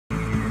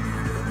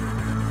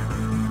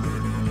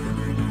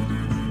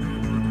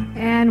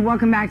And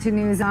welcome back to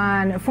News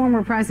On.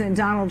 Former President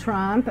Donald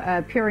Trump,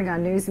 appearing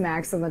on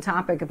Newsmax on the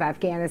topic of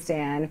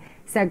Afghanistan,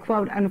 said,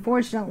 quote,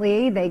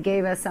 "Unfortunately, they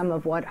gave us some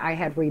of what I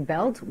had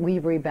rebuilt. We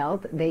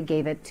rebuilt. They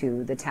gave it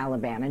to the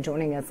Taliban." And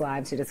joining us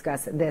live to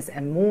discuss this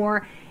and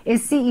more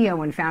is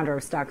CEO and founder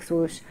of Stock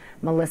Swoosh,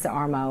 Melissa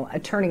Armo,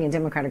 attorney and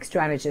Democratic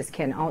strategist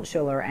Ken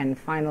Altshuler, and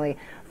finally,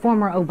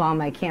 former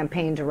Obama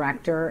campaign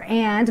director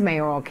and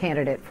mayoral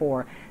candidate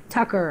for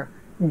Tucker,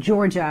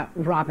 Georgia,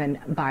 Robin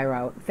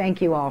Byro.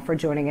 Thank you all for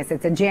joining us.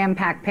 It's a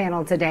jam-packed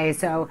panel today.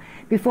 So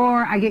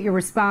before I get your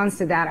response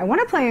to that, I want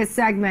to play a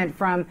segment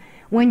from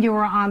when you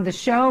were on the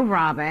show,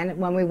 Robin,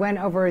 when we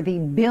went over the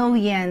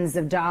billions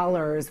of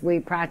dollars we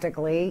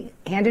practically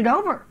handed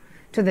over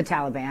to the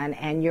Taliban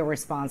and your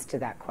response to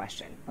that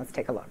question. Let's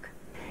take a look.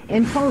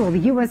 In total, the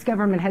U.S.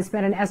 government has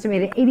spent an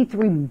estimated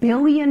 $83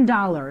 billion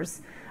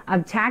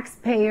of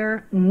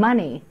taxpayer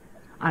money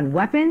on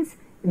weapons,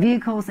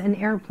 vehicles, and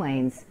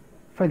airplanes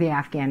for the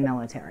Afghan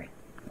military.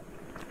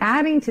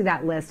 Adding to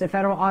that list, a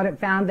federal audit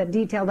found that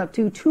detailed up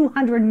to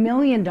 $200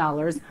 million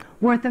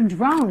worth of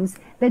drones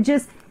that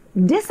just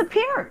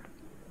disappeared,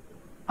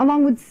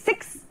 along with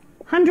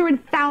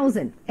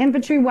 600,000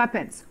 infantry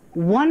weapons,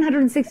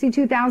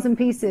 162,000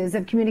 pieces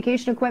of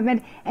communication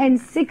equipment, and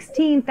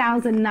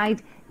 16,000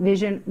 night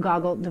vision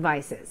goggle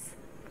devices.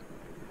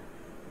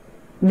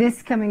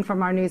 This coming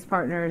from our news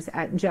partners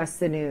at Just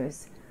the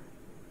News.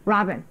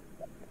 Robin,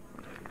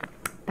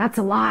 that's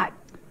a lot.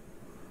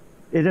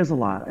 It is a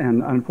lot,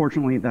 and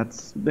unfortunately,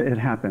 it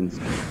happens.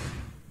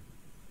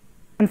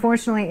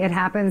 Unfortunately, it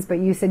happens, but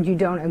you said you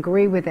don't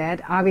agree with it.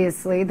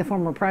 Obviously, the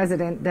former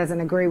president doesn't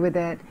agree with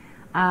it.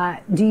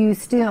 Do you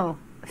still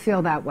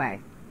feel that way?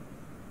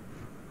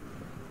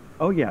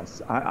 Oh, yes.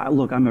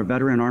 Look, I'm a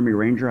veteran Army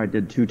Ranger. I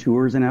did 2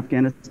 tours in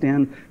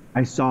Afghanistan.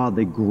 I saw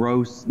the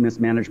gross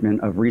mismanagement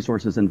of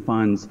resources and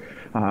funds,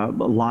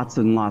 lots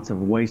and lots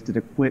of wasted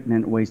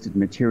equipment, wasted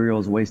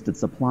materials, wasted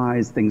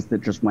supplies, things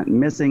that just went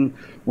missing,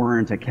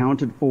 weren't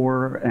accounted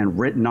for, and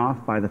written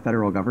off by the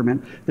federal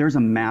government. There's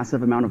a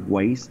massive amount of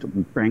waste,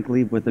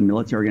 frankly, with the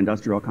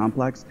military-industrial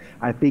complex.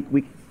 I think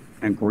we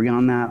can agree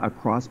on that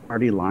across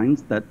party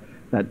lines, that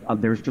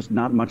there's just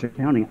not much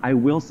accounting. I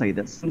will say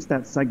that since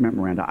that segment,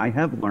 Miranda, I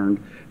have learned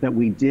that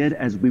we did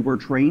as we were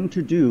trained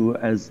to do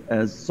as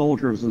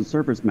soldiers and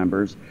service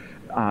members,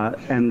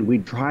 and we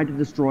tried to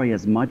destroy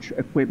as much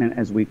equipment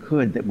as we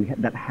could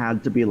that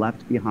had to be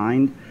left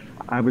behind.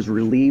 I was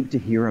relieved to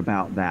hear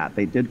about that.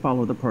 They did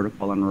follow the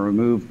protocol and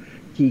remove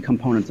key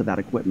components of that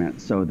equipment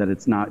so that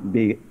it's not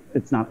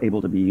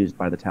able to be used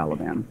by the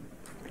Taliban.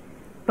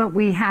 But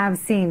we have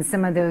seen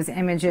some of those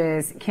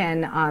images,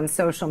 Ken, on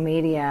social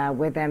media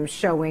with them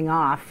showing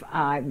off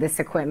this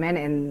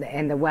equipment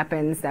and the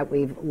weapons that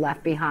we've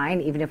left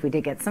behind. Even if we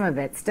did get some of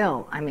it,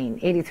 still, I mean,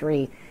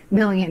 $83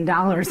 million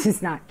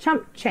is not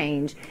chump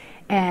change.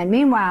 And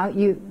meanwhile,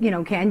 you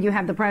know, Ken, you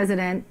have the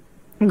president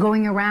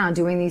going around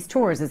doing these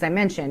tours. As I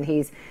mentioned,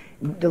 he's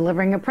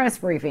delivering a press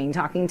briefing,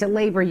 talking to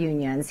labor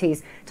unions.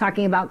 He's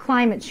talking about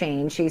climate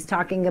change. He's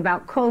talking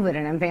about COVID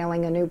and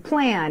unveiling a new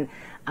plan.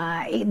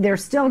 They're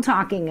still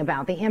talking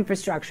about the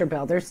infrastructure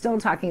bill. They're still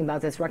talking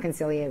about this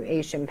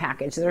reconciliation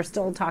package. They're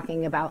still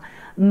talking about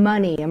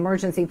money,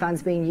 emergency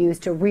funds being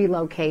used to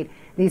relocate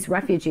these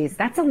refugees.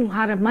 That's a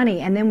lot of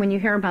money. And then when you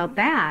hear about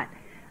that,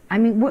 I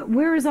mean,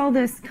 where is all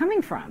this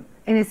coming from?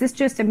 And is this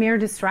just a mere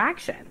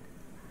distraction?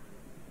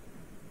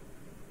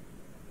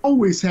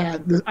 Always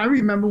had. I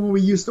remember when we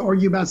used to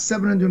argue about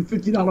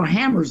 $750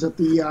 hammers that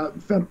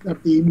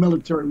the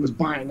military was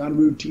buying on a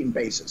routine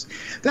basis.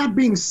 That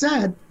being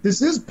said,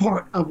 this is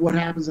part of what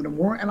happens in a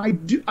war, and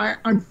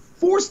I'm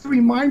forced to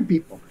remind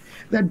people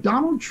that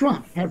Donald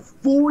Trump had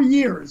 4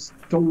 years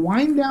to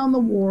wind down the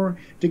war,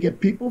 to get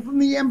people from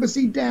the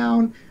embassy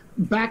down,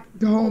 back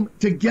to home,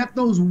 to get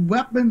those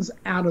weapons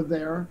out of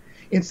there.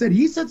 Instead,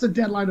 he sets a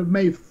deadline of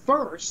May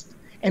 1st,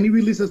 and he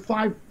releases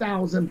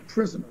 5,000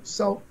 prisoners.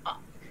 So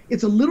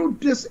it's a little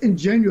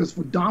disingenuous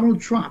for Donald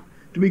Trump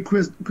to be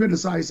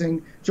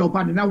criticizing Joe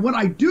Biden. Now, what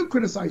I do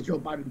criticize Joe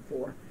Biden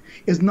for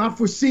is not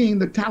foreseeing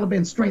the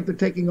Taliban strength of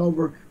taking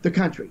over the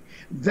country.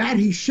 That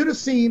he should have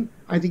seen.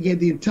 I think he had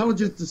the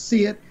intelligence to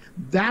see it.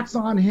 That's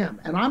on him.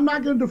 And I'm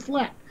not going to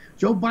deflect.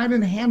 Joe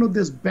Biden handled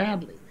this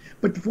badly.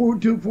 But for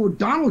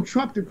Donald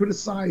Trump to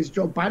criticize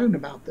Joe Biden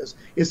about this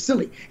is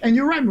silly. And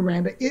you're right,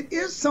 Miranda. It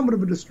is somewhat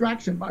of a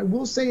distraction. But I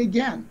will say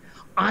again,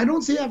 I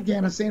don't see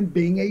Afghanistan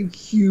being a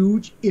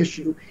huge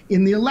issue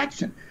in the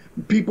election.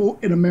 People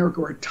in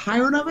America are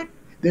tired of it.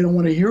 They don't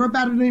want to hear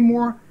about it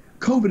anymore.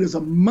 COVID is a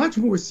much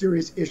more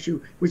serious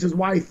issue, which is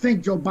why I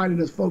think Joe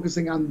Biden is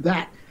focusing on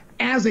that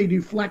as a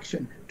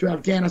deflection to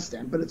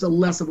Afghanistan, but it's a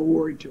less of a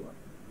worry to him.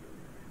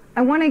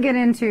 I want to get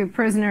into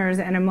prisoners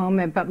in a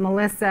moment, but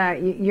Melissa,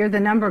 you're the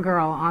number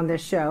girl on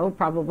this show,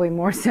 probably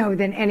more so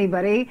than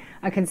anybody,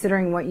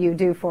 considering what you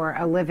do for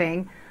a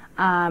living.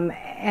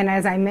 And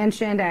as I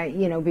mentioned,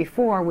 you know,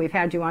 before, we've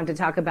had you on to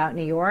talk about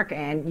New York,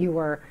 and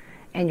your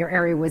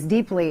area was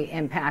deeply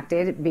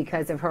impacted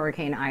because of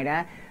Hurricane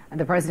Ida.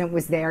 The president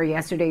was there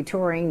yesterday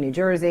touring New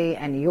Jersey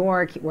and New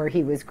York, where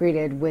he was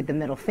greeted with the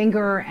middle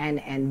finger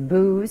and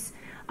boos.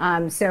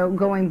 So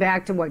going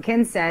back to what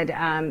Ken said,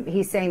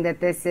 he's saying that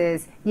this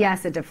is,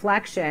 yes, a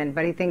deflection,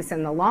 but he thinks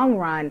in the long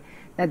run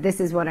that this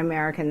is what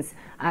Americans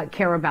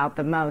care about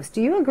the most.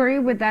 Do you agree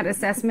with that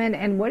assessment?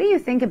 And what do you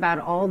think about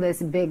all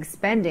this big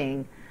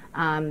spending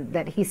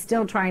that he's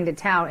still trying to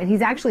tout? And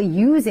he's actually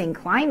using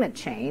climate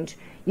change,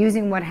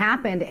 using what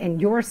happened in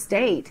your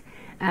state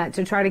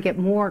to try to get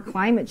more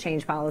climate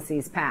change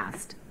policies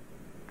passed.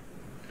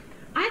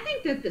 I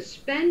think that the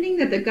spending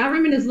that the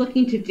government is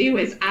looking to do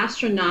is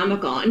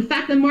astronomical. In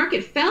fact, the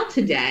market fell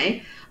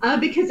today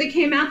because it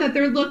came out that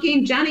they're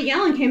looking, Janet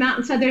Yellen came out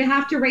and said they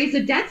have to raise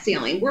the debt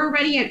ceiling. We're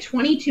already at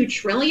 22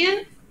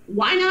 trillion.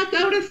 Why not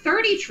go to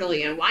 30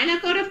 trillion? Why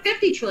not go to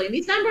 50 trillion?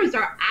 These numbers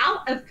are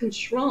out of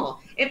control.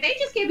 If they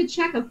just gave a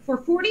check for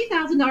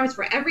 $40,000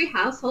 for every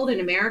household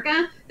in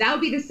America, that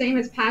would be the same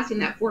as passing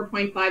that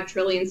 4.5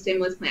 trillion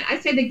stimulus plan. I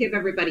say they give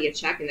everybody a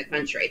check in the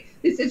country.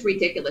 This is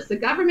ridiculous. The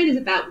government is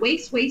about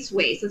waste, waste,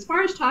 waste. As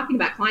far as talking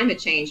about climate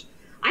change,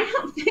 I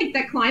don't think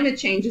that climate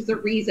change is the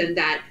reason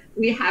that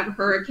we have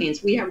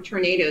hurricanes, we have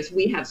tornadoes,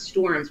 we have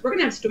storms. We're going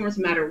to have storms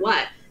no matter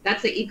what.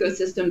 That's the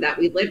ecosystem that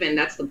we live in.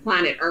 That's the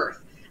planet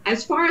Earth.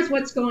 As far as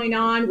what's going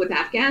on with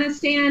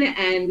Afghanistan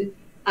and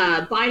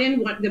the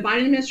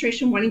Biden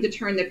administration wanting to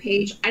turn the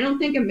page, I don't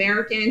think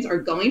Americans are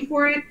going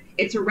for it.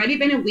 It's already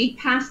been a week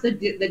past the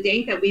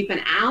date that we've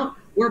been out.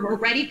 We're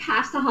already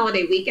past the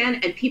holiday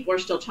weekend, and people are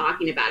still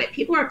talking about it.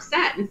 People are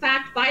upset. In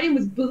fact, Biden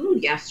was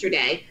booed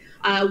yesterday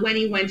when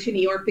he went to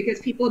New York because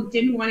people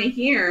didn't want to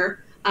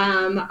hear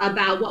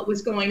about what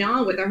was going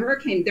on with the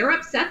hurricane. They're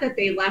upset that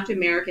they left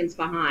Americans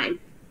behind.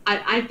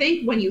 I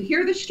think when you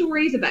hear the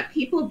stories about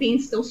people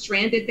being still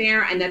stranded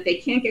there and that they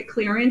can't get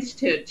clearance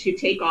to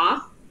take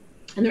off,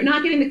 and they're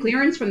not getting the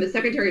clearance from the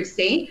Secretary of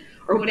State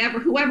or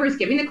whoever is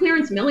giving the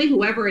clearance, Milley,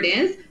 whoever it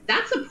is,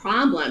 that's a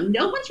problem.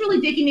 No one's really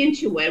digging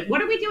into it.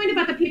 What are we doing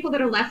about the people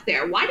that are left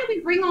there? Why do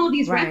we bring all of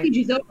these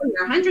refugees over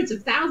here, hundreds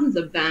of thousands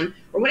of them,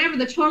 or whatever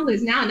the total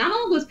is now? Not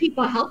all of those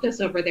people helped us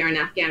over there in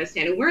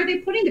Afghanistan. And where are they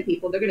putting the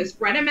people? They're going to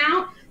spread them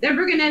out. Then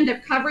we're going to end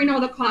up covering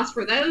all the costs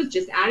for those,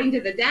 just adding to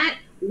the debt.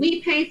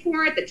 We pay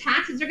for it. The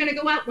taxes are going to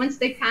go up once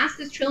they pass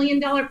this $1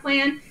 trillion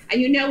plan.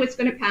 And you know it's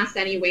going to pass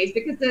anyways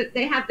because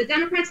the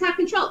Democrats have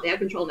control. They have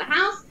control in the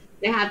House.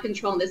 They have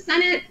control in the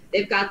Senate.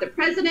 They've got the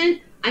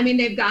president. I mean,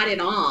 they've got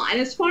it all.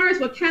 And as far as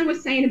what Ken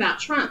was saying about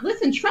Trump,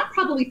 listen, Trump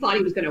probably thought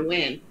he was going to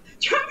win.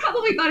 Trump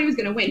probably thought he was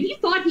going to win. He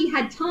thought he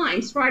had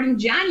time starting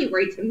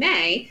January to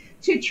May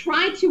to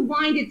try to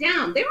wind it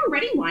down. They were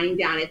already winding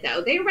down it,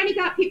 though. They already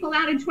got people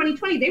out in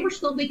 2020. They were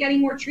slowly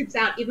getting more troops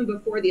out even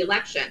before the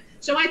election.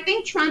 So I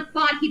think Trump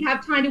thought he'd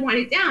have time to wind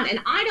it down. And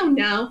I don't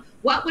know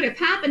what would have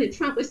happened if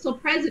Trump was still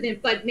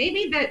president, but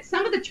maybe that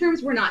some of the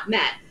terms were not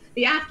met.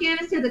 The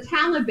Afghanistan, the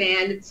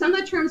Taliban, some of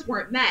the terms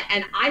weren't met.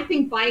 And I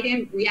think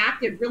Biden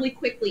reacted really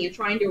quickly in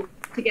trying to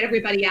get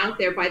everybody out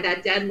there by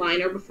that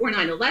deadline or before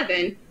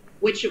 9/11,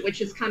 which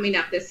is coming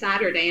up this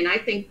Saturday. And I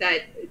think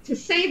that to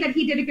say that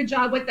he did a good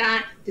job with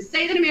that, to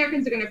say that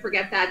Americans are going to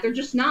forget that, they're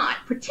just not,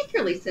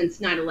 particularly since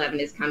 9/11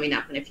 is coming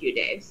up in a few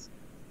days.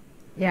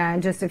 Yeah,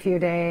 in just a few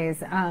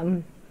days.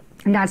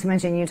 Not to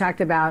mention, you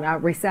talked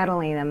about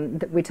resettling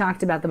them. We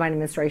talked about the Biden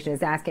administration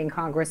is asking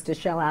Congress to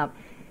shell out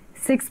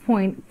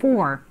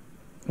 $6.4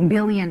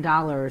 billion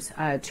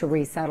to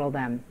resettle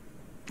them.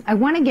 I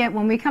want to get,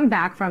 when we come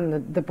back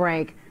from the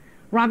break,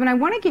 Robin, I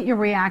want to get your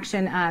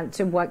reaction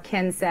to what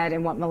Ken said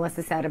and what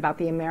Melissa said about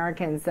the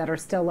Americans that are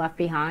still left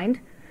behind,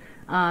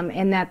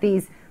 and that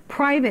these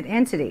private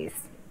entities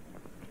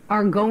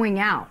are going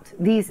out.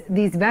 These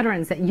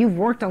veterans that you've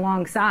worked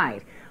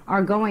alongside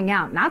are going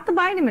out, not the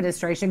Biden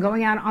administration,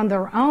 going out on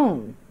their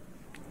own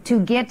to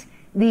get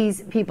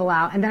these people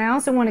out. And then I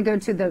also want to go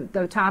to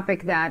the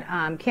topic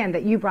that, Ken,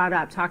 that you brought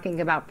up, talking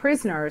about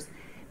prisoners,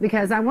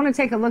 because I want to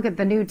take a look at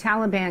the new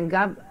Taliban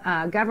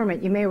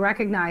government. You may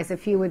recognize a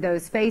few of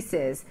those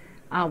faces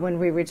when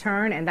we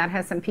return, and that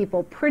has some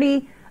people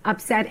pretty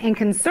upset and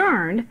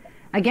concerned.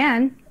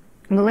 Again,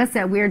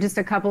 Melissa, we're just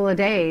a couple of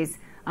days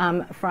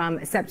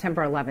from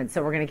September 11th,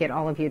 so we're going to get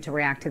all of you to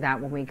react to that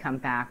when we come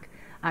back.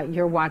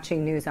 You're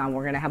watching News On.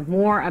 We're going to have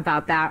more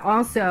about that.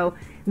 Also,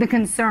 the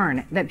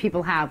concern that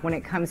people have when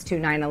it comes to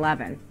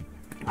 9/11.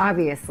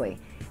 Obviously,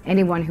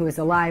 anyone who is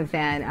alive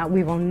then,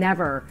 we will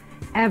never,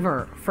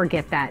 ever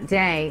forget that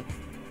day.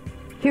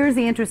 Here's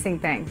the interesting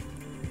thing.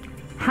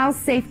 How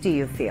safe do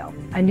you feel?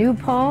 A new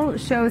poll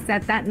shows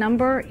that that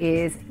number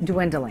is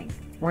dwindling.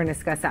 We're going to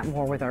discuss that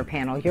more with our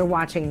panel. You're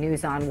watching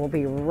News On. We'll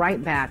be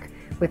right back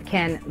with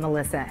Ken,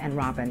 Melissa, and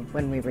Robin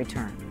when we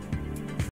return.